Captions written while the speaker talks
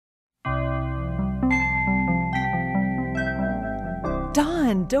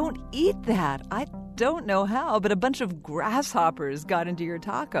Don, don't eat that. I don't know how, but a bunch of grasshoppers got into your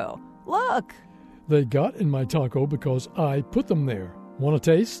taco. Look. They got in my taco because I put them there. Want a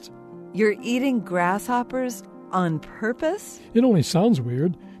taste? You're eating grasshoppers on purpose? It only sounds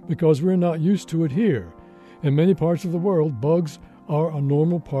weird because we're not used to it here. In many parts of the world, bugs are a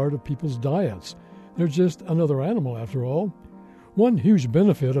normal part of people's diets. They're just another animal, after all. One huge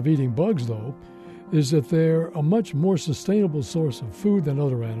benefit of eating bugs, though, is that they're a much more sustainable source of food than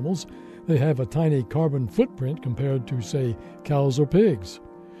other animals. They have a tiny carbon footprint compared to, say, cows or pigs.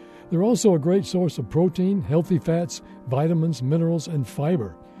 They're also a great source of protein, healthy fats, vitamins, minerals, and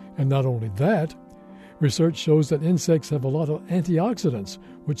fiber. And not only that, research shows that insects have a lot of antioxidants,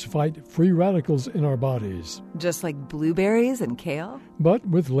 which fight free radicals in our bodies. Just like blueberries and kale? But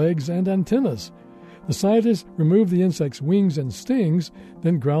with legs and antennas. The scientists removed the insect's wings and stings,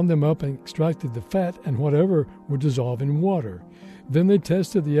 then ground them up and extracted the fat and whatever would dissolve in water. Then they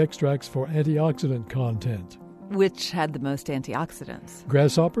tested the extracts for antioxidant content. Which had the most antioxidants?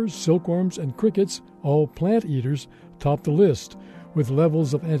 Grasshoppers, silkworms, and crickets, all plant eaters, topped the list, with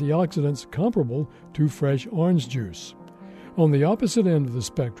levels of antioxidants comparable to fresh orange juice. On the opposite end of the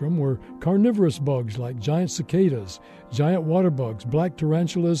spectrum were carnivorous bugs like giant cicadas, giant water bugs, black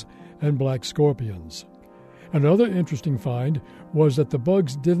tarantulas, and black scorpions. Another interesting find was that the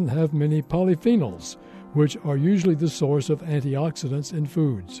bugs didn't have many polyphenols, which are usually the source of antioxidants in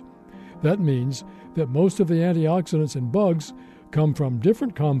foods. That means that most of the antioxidants in bugs come from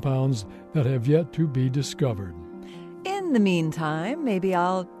different compounds that have yet to be discovered. In the meantime, maybe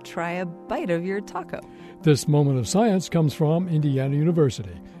I'll try a bite of your taco. This Moment of Science comes from Indiana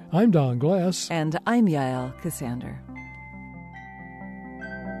University. I'm Don Glass. And I'm Yael Cassander.